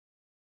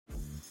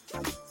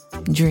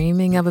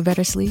Dreaming of a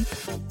better sleep?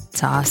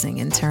 Tossing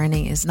and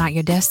turning is not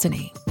your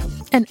destiny.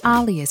 And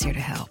Ollie is here to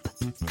help.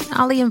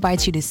 Ollie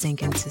invites you to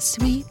sink into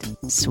sweet,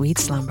 sweet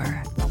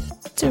slumber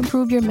to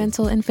improve your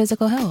mental and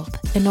physical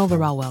health and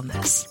overall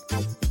wellness.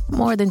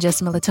 More than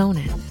just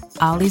melatonin,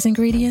 Ollie's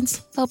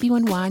ingredients help you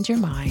unwind your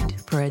mind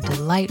for a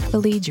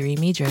delightfully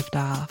dreamy drift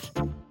off.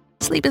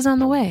 Sleep is on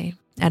the way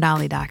at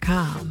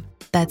Ollie.com.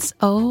 That's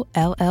OLLY.com.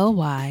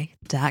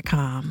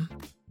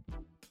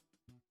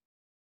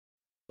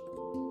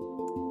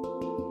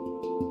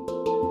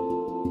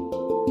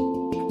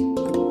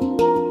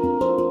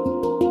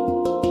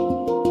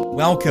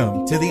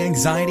 Welcome to the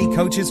Anxiety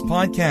Coaches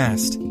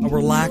Podcast, a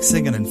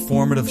relaxing and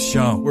informative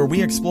show where we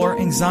explore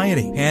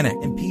anxiety, panic,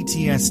 and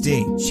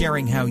PTSD,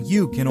 sharing how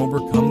you can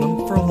overcome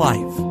them for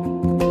life.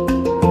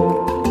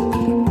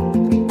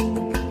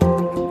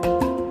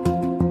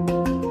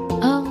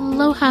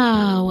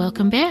 Aloha!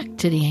 Welcome back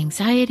to the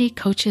Anxiety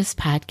Coaches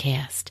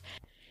Podcast.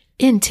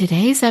 In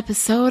today's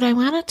episode, I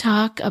want to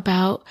talk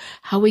about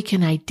how we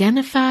can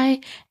identify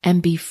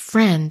and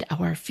befriend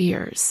our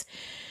fears.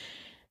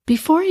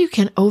 Before you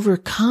can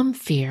overcome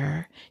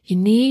fear, you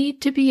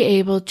need to be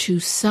able to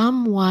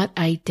somewhat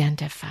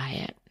identify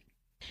it.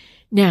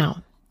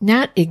 Now,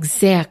 not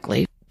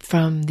exactly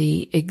from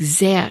the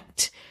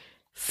exact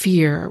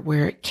fear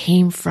where it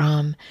came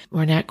from.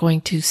 We're not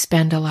going to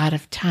spend a lot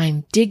of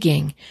time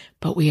digging,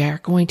 but we are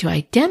going to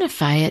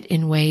identify it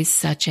in ways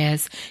such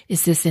as,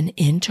 is this an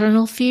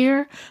internal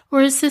fear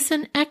or is this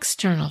an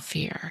external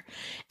fear?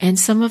 And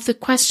some of the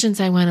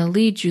questions I want to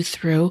lead you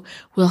through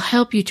will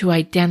help you to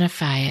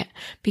identify it,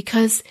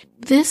 because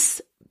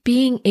this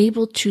being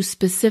able to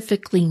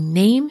specifically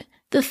name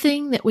the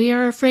thing that we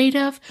are afraid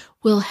of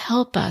will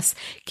help us,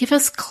 give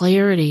us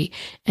clarity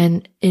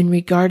and in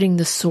regarding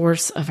the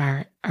source of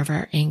our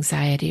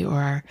anxiety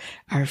or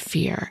our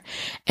fear.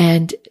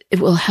 And it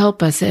will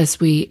help us as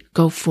we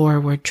go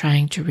forward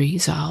trying to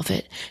resolve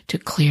it, to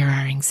clear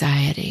our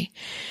anxiety.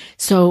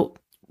 So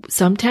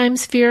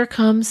sometimes fear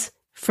comes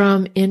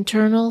from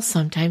internal,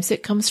 sometimes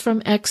it comes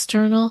from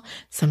external,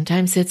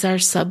 sometimes it's our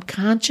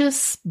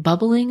subconscious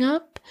bubbling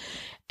up.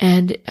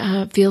 And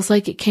feels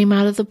like it came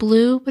out of the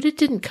blue, but it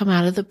didn't come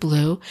out of the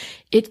blue.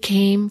 It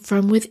came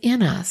from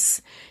within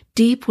us,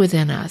 deep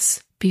within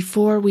us,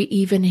 before we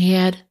even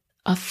had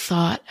a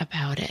thought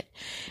about it.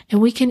 And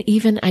we can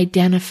even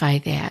identify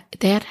that.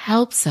 That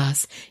helps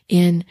us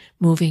in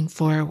moving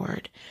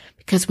forward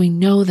because we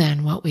know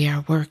then what we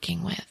are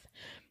working with.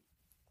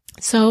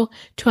 So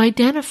to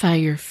identify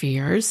your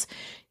fears,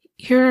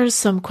 here are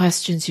some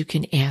questions you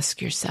can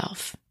ask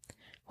yourself.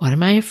 What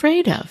am I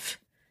afraid of?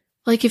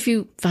 Like if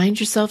you find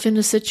yourself in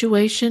a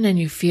situation and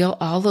you feel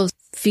all those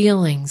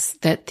feelings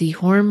that the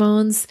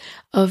hormones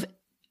of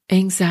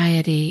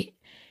anxiety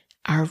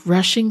are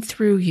rushing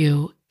through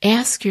you,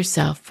 ask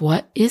yourself,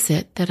 what is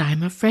it that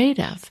I'm afraid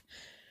of?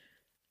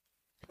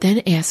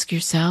 Then ask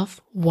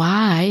yourself,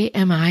 why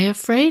am I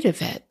afraid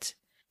of it?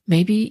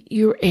 Maybe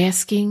you're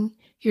asking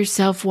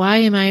yourself, why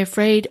am I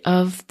afraid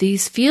of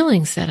these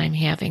feelings that I'm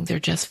having? They're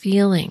just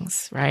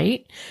feelings,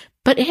 right?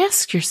 But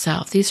ask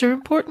yourself, these are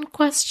important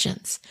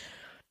questions.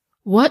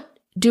 What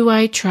do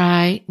I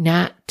try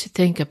not to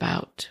think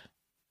about?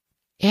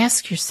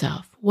 Ask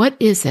yourself, what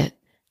is it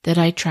that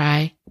I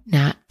try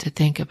not to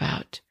think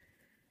about?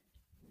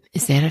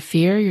 Is that a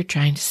fear? You're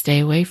trying to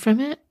stay away from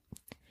it?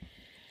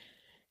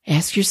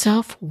 Ask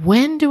yourself,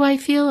 when do I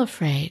feel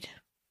afraid?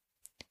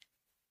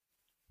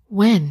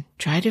 When?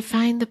 Try to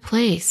find the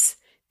place,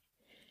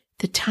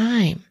 the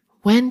time.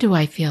 When do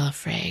I feel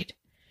afraid?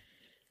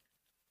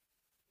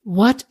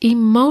 What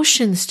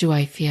emotions do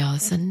I feel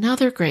is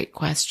another great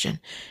question.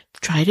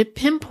 Try to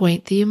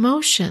pinpoint the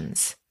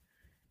emotions.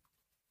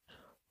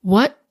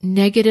 What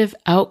negative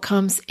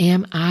outcomes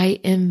am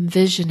I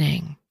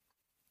envisioning?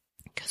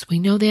 Because we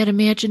know that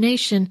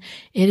imagination,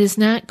 it is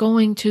not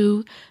going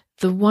to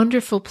the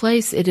wonderful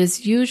place. It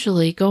is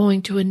usually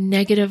going to a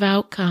negative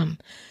outcome.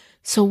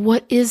 So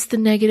what is the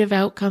negative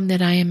outcome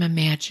that I am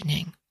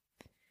imagining?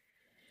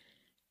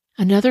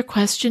 Another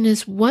question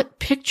is, what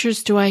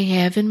pictures do I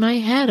have in my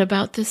head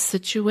about this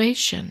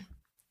situation?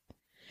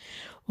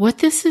 What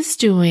this is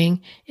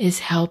doing is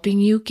helping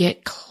you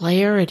get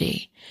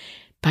clarity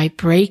by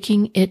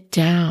breaking it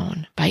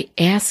down, by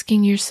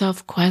asking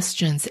yourself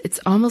questions. It's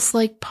almost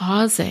like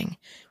pausing.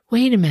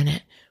 Wait a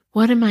minute.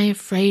 What am I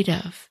afraid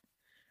of?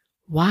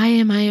 Why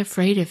am I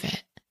afraid of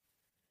it?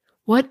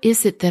 What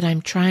is it that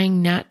I'm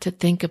trying not to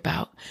think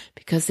about?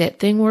 Because that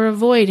thing we're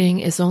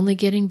avoiding is only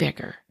getting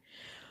bigger.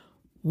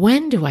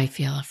 When do I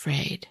feel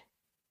afraid?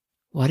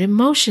 What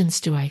emotions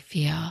do I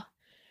feel?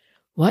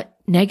 What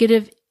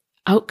negative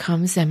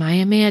outcomes am I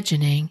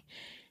imagining?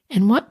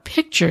 And what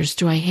pictures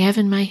do I have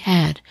in my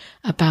head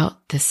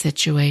about this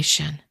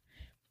situation?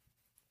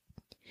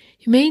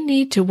 You may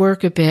need to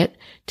work a bit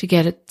to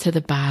get it to the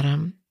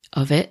bottom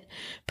of it,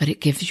 but it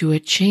gives you a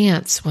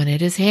chance when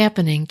it is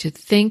happening to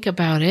think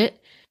about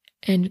it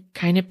and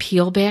kind of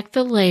peel back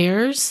the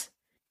layers.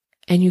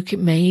 And you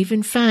may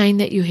even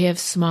find that you have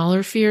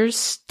smaller fears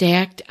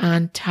stacked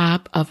on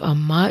top of a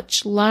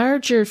much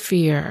larger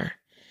fear.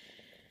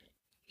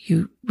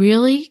 You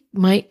really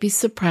might be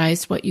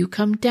surprised what you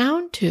come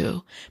down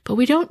to, but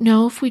we don't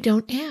know if we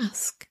don't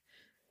ask.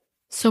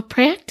 So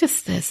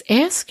practice this.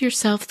 Ask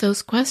yourself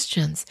those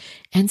questions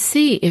and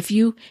see if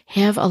you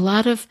have a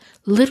lot of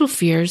little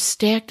fears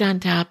stacked on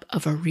top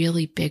of a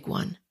really big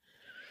one.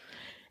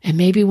 And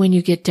maybe when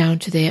you get down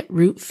to that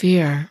root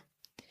fear,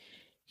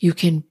 you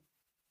can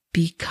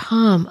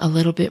become a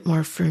little bit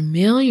more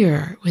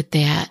familiar with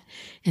that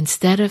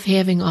instead of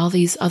having all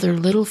these other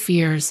little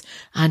fears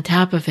on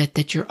top of it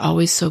that you're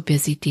always so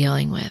busy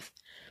dealing with.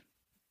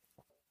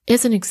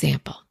 As an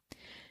example,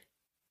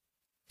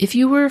 if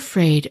you were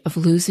afraid of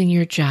losing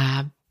your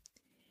job,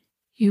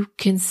 you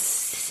can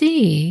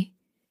see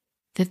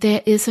that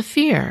that is a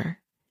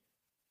fear.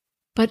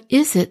 But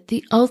is it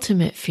the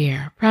ultimate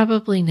fear?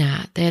 Probably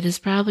not. That is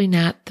probably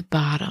not the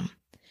bottom.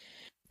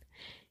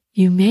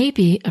 You may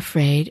be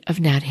afraid of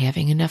not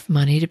having enough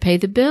money to pay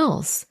the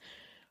bills,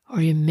 or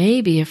you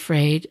may be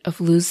afraid of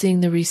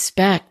losing the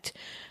respect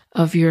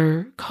of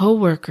your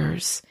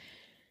coworkers,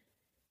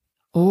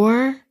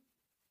 or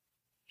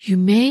you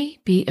may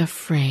be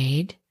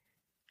afraid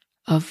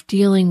of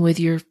dealing with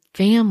your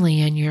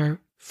family and your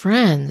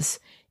friends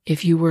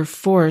if you were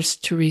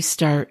forced to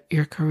restart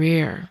your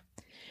career.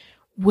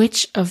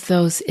 Which of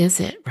those is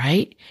it,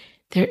 right?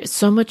 There is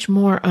so much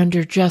more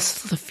under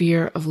just the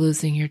fear of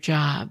losing your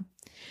job.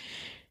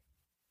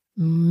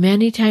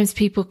 Many times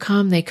people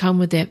they come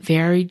with that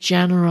very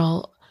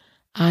general,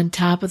 on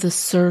top of the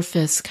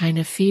surface kind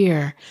of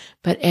fear.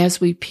 But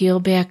as we peel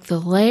back the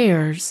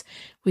layers,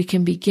 we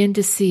can begin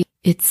to see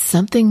it's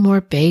something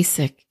more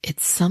basic.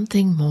 It's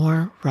something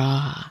more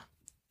raw.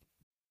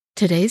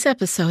 Today's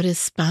episode is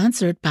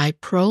sponsored by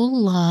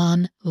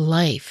Prolon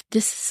Life.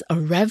 This is a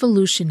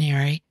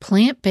revolutionary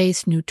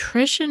plant-based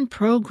nutrition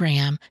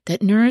program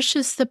that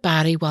nourishes the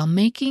body while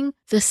making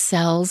the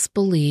cells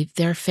believe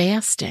they're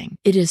fasting.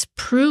 It is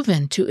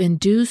proven to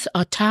induce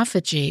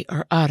autophagy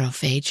or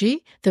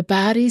autophagy, the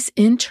body's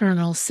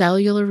internal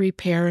cellular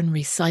repair and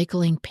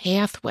recycling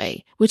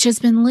pathway, which has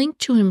been linked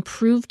to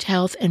improved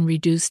health and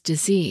reduced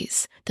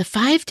disease. The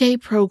 5-day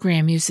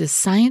program uses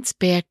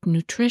science-backed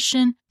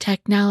nutrition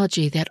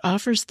technology that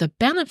offers the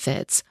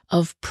benefits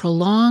of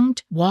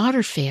prolonged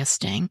water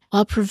fasting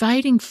while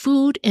providing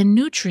food and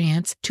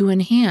nutrients to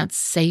enhance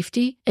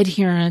safety,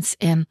 adherence,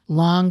 and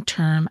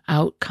long-term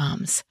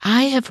outcomes.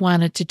 I have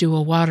wanted to do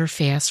a water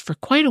fast for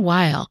quite a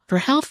while for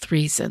health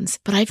reasons,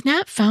 but I've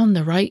not found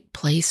the right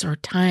place or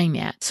time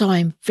yet. So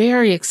I'm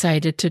very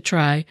excited to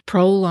try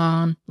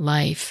Prolon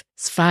Life's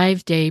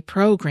 5-day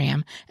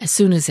program as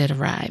soon as it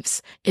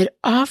arrives. It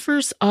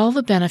offers all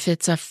the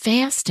benefits of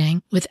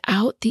fasting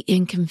without the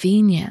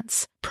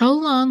inconvenience.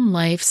 Prolon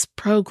Life's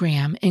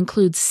program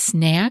includes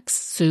snacks,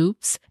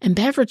 soups, and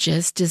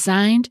beverages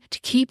designed to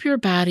keep your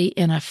body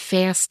in a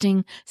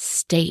fasting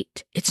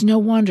state. It's no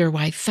wonder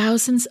why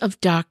thousands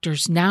of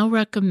doctors now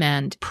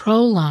recommend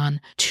Prolon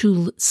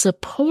to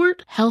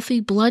support healthy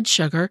blood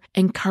sugar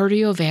and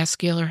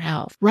cardiovascular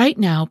health. Right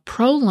now,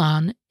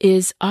 Prolon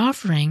is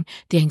offering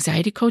the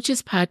Anxiety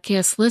Coaches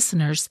podcast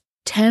listeners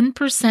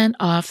 10%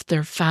 off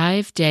their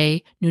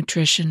 5-day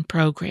nutrition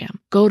program.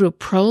 Go to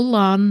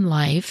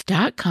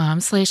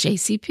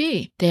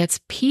prolonlife.com/ACP. That's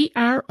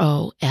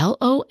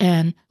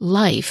PROLON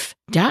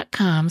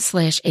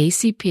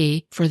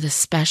life.com/ACP for the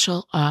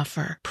special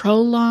offer.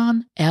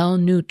 Prolon L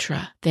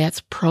Nutra.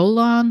 That's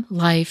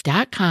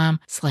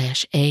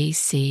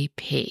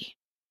prolonlife.com/ACP.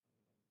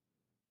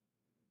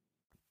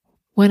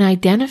 When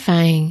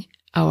identifying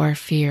our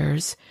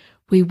fears,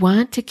 we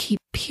want to keep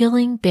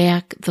peeling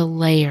back the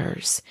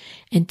layers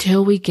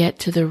until we get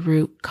to the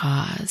root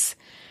cause.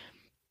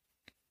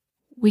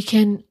 We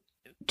can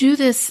do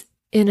this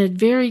in a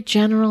very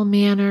general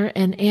manner,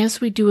 and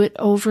as we do it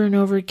over and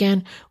over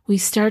again, we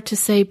start to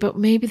say, but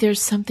maybe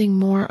there's something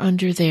more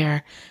under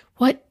there.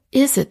 What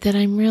is it that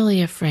I'm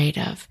really afraid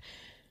of?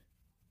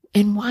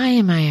 And why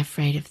am I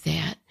afraid of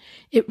that?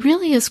 It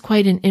really is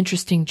quite an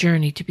interesting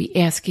journey to be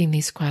asking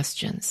these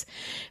questions,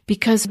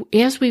 because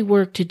as we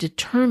work to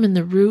determine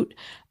the root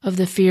of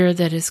the fear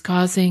that is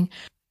causing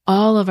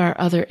all of our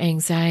other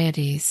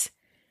anxieties,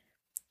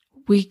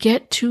 we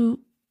get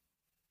to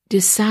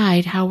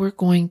decide how we're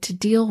going to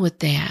deal with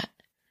that.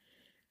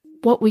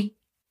 What we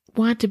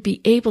want to be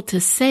able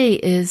to say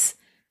is,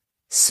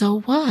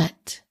 so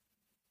what?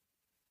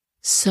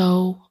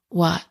 So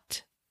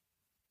what?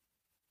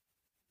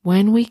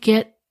 When we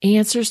get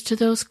answers to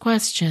those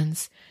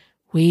questions,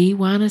 we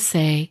want to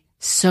say,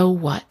 so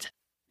what?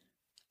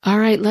 All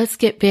right, let's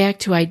get back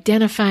to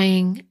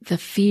identifying the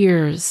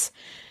fears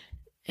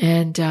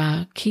and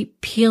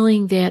keep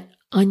peeling that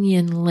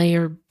onion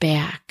layer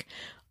back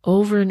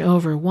over and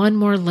over. One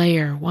more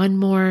layer, one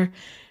more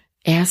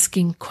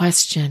asking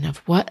question of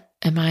what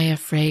am I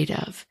afraid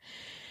of?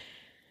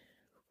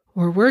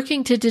 We're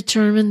working to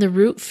determine the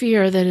root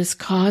fear that is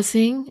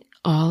causing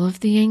all of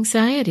the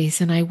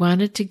anxieties, and I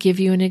wanted to give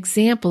you an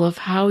example of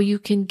how you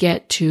can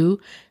get to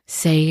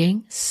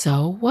saying,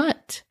 so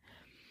what?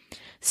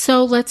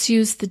 So let's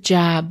use the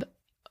job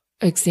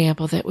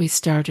example that we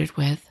started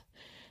with.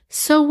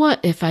 So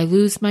what if I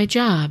lose my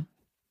job?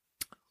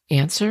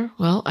 Answer,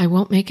 well, I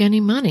won't make any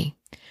money.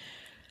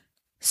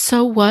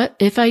 So what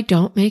if I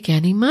don't make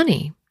any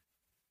money?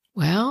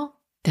 Well,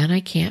 then I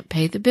can't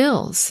pay the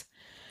bills.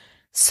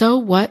 So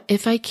what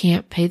if I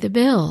can't pay the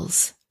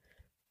bills?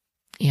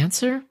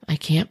 Answer, I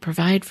can't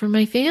provide for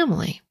my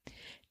family.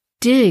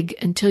 Dig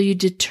until you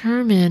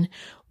determine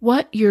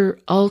what you're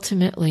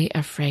ultimately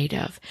afraid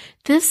of.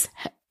 This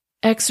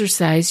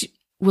exercise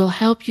will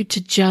help you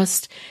to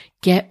just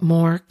get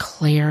more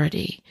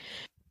clarity.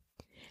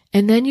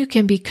 And then you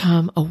can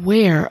become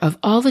aware of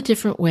all the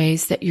different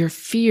ways that your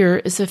fear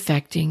is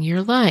affecting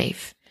your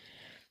life.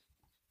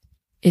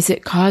 Is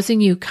it causing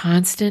you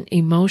constant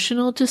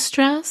emotional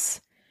distress?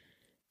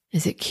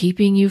 Is it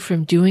keeping you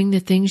from doing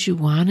the things you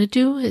want to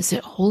do? Is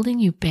it holding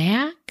you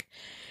back?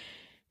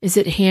 Is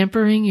it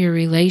hampering your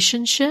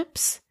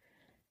relationships?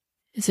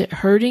 Is it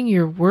hurting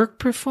your work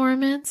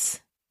performance?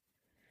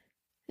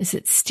 Is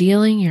it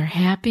stealing your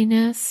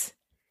happiness?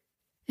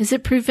 Is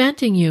it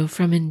preventing you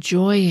from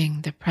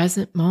enjoying the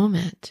present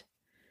moment?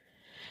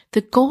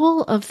 The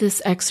goal of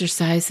this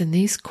exercise and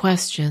these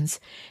questions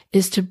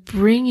is to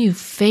bring you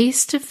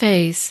face to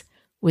face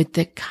with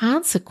the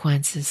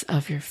consequences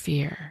of your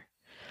fear.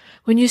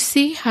 When you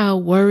see how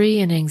worry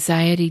and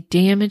anxiety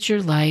damage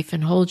your life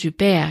and hold you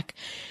back,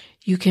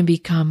 you can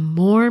become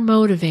more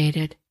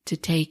motivated to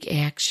take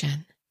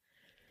action.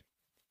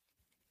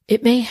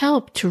 It may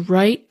help to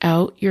write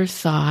out your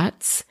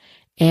thoughts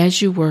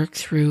as you work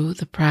through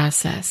the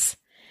process.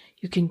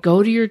 You can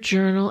go to your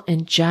journal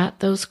and jot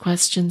those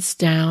questions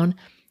down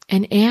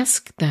and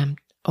ask them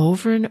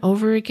over and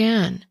over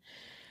again.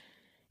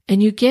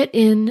 And you get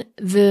in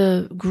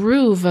the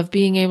groove of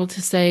being able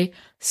to say,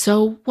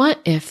 so what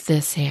if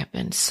this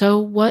happened? So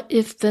what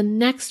if the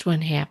next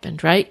one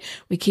happened, right?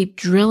 We keep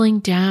drilling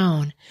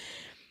down.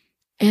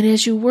 And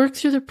as you work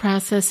through the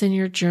process in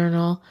your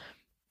journal,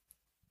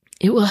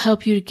 it will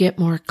help you to get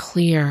more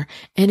clear,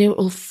 and it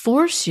will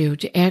force you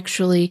to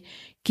actually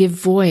give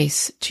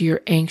voice to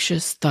your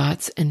anxious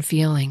thoughts and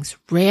feelings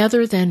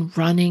rather than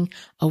running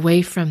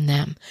away from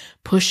them,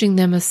 pushing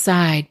them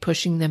aside,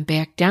 pushing them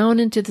back down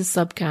into the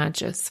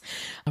subconscious,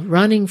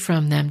 running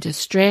from them,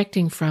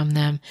 distracting from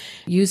them,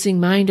 using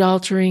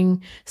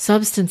mind-altering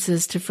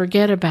substances to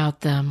forget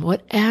about them,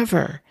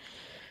 whatever.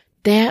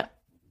 That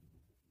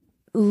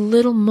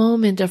little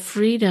moment of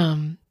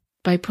freedom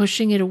by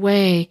pushing it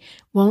away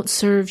won't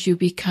serve you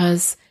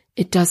because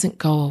it doesn't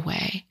go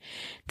away.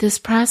 This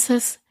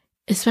process,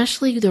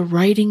 especially the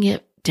writing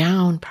it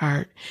down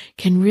part,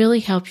 can really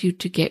help you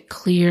to get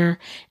clear.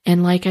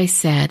 And like I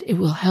said, it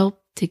will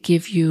help to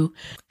give you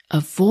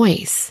a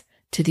voice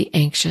to the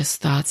anxious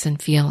thoughts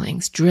and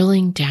feelings,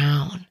 drilling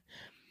down.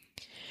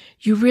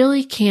 You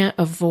really can't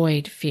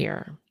avoid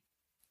fear.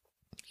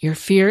 Your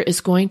fear is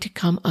going to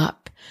come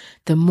up.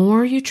 The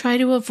more you try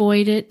to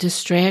avoid it,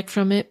 distract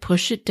from it,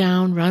 push it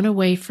down, run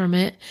away from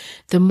it,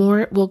 the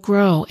more it will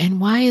grow.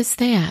 And why is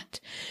that?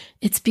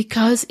 It's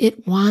because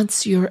it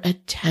wants your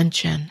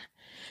attention.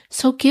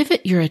 So give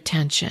it your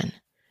attention.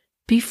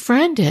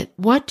 Befriend it.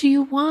 What do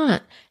you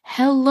want?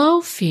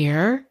 Hello,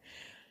 fear.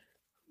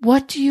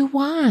 What do you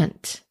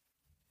want?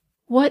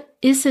 What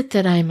is it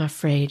that I'm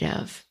afraid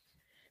of?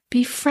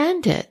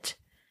 Befriend it.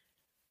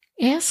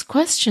 Ask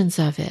questions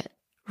of it.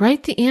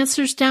 Write the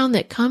answers down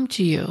that come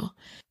to you.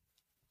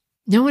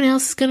 No one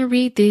else is going to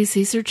read these.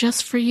 These are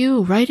just for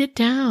you. Write it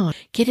down.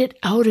 Get it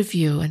out of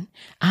you and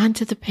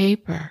onto the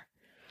paper.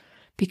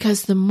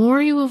 Because the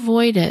more you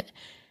avoid it,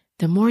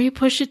 the more you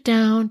push it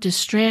down,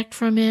 distract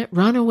from it,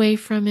 run away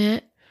from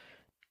it.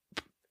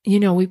 You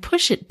know, we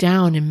push it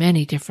down in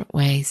many different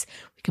ways.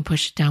 We can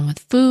push it down with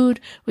food.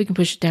 We can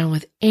push it down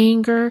with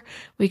anger.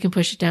 We can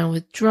push it down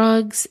with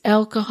drugs,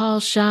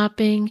 alcohol,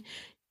 shopping,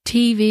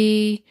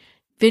 TV,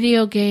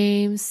 video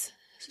games,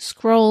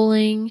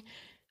 scrolling.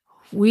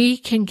 We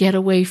can get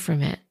away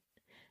from it,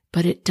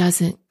 but it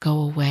doesn't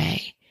go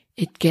away.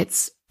 It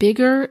gets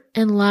bigger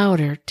and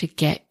louder to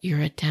get your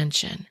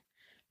attention.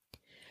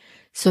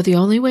 So the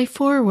only way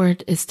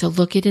forward is to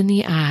look it in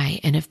the eye.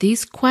 And if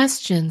these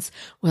questions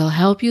will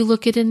help you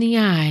look it in the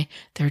eye,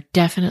 they're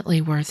definitely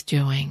worth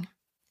doing.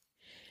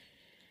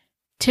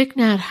 Thich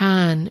Nhat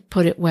Hanh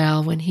put it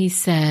well when he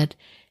said,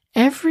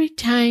 every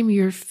time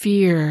your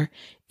fear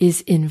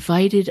is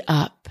invited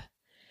up,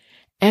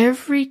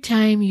 every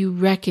time you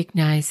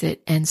recognize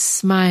it and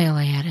smile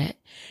at it,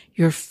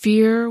 your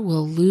fear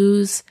will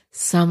lose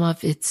some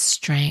of its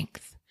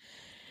strength.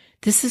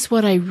 This is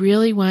what I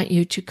really want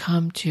you to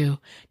come to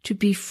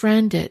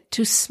befriend it,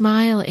 to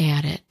smile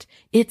at it.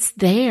 It's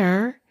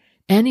there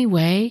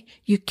anyway.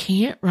 You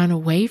can't run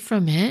away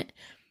from it.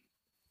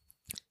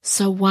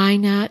 So why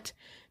not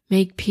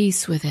make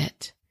peace with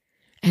it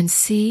and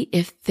see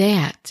if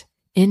that,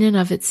 in and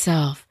of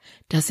itself,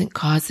 doesn't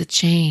cause a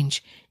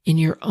change in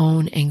your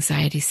own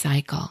anxiety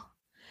cycle.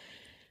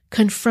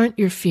 Confront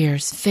your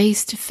fears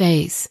face to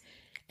face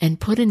and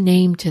put a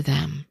name to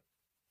them.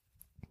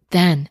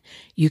 Then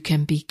you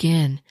can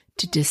begin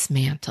to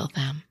dismantle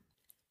them.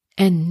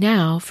 And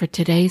now for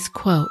today's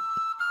quote.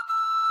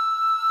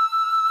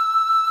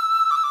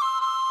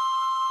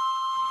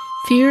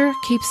 Fear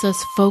keeps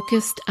us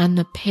focused on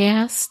the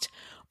past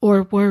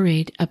or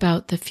worried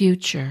about the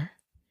future.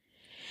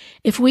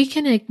 If we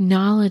can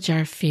acknowledge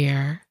our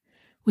fear,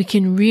 we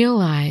can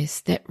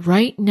realize that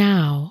right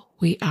now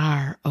we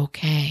are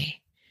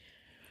okay.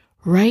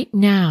 Right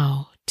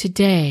now,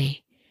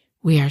 today,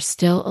 we are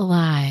still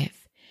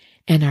alive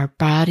and our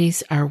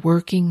bodies are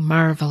working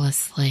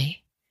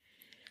marvelously.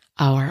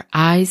 Our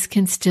eyes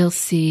can still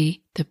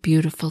see the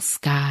beautiful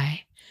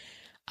sky.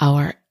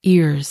 Our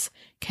ears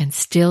can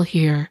still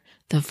hear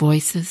the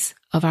voices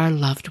of our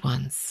loved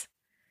ones.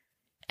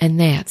 And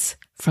that's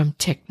from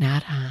Thich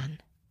Nhat Hanh.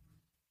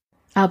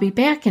 I'll be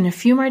back in a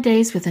few more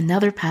days with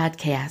another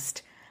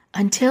podcast.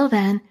 Until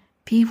then,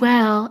 be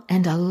well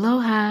and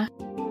aloha.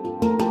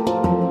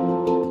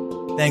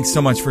 Thanks so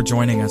much for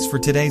joining us for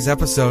today's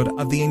episode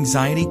of the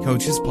Anxiety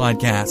Coaches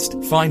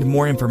Podcast. Find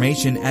more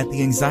information at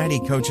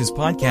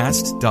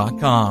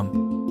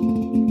theanxietycoachespodcast.com.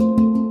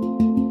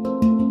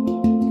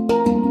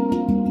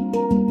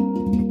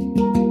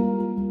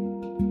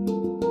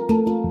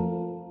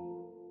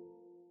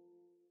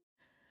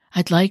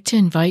 I'd like to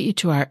invite you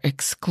to our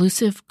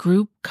exclusive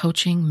group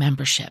coaching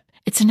membership.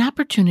 It's an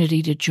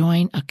opportunity to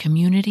join a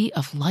community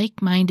of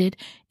like-minded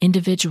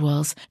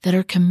individuals that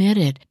are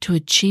committed to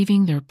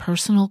achieving their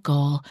personal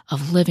goal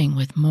of living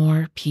with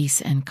more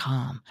peace and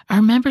calm.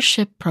 Our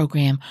membership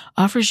program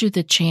offers you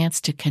the chance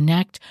to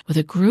connect with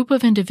a group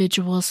of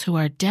individuals who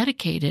are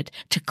dedicated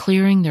to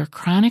clearing their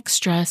chronic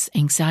stress,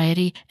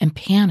 anxiety, and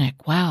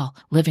panic while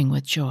living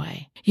with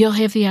joy. You'll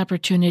have the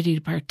opportunity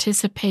to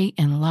participate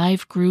in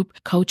live group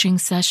coaching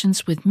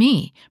sessions with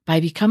me. By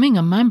becoming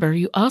a member,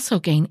 you also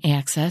gain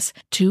access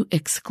to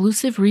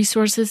exclusive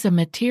resources and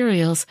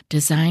materials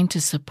designed to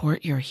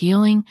support your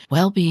healing,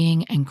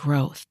 well-being, and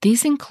growth.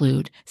 These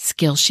include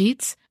skill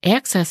sheets,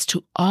 access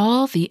to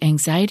all the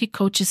Anxiety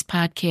Coaches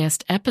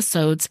podcast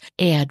episodes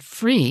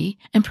ad-free,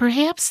 and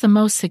perhaps the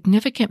most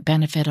significant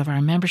benefit of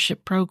our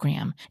membership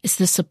program is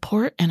the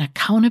support and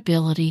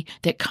accountability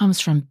that comes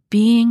from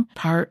being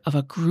part of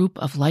a group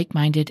of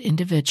like-minded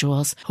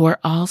individuals who are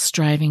all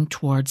striving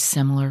towards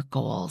similar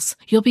goals.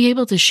 You'll be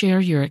able to share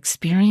your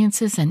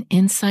experiences and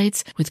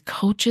insights with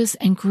coaches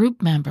and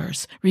group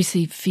members,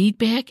 receive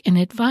feedback and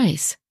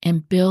advice,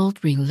 and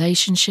build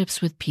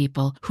relationships with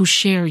people who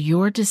share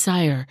your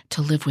desire to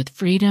live with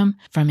freedom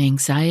from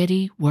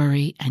anxiety,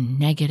 worry, and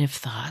negative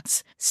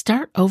thoughts.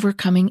 Start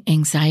overcoming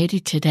anxiety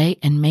today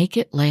and make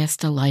it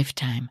last a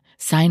lifetime.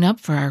 Sign up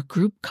for our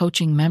group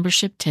coaching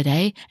membership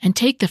today and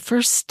take the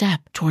first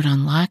step toward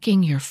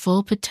unlocking your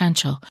full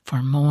potential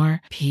for more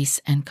peace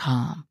and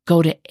calm.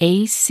 Go to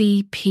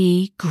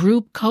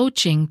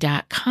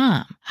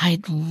acpgroupcoaching.com.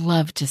 I'd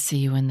love to see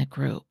you in the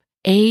group.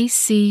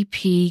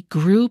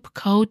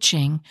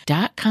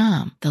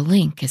 acpgroupcoaching.com. The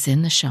link is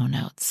in the show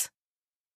notes.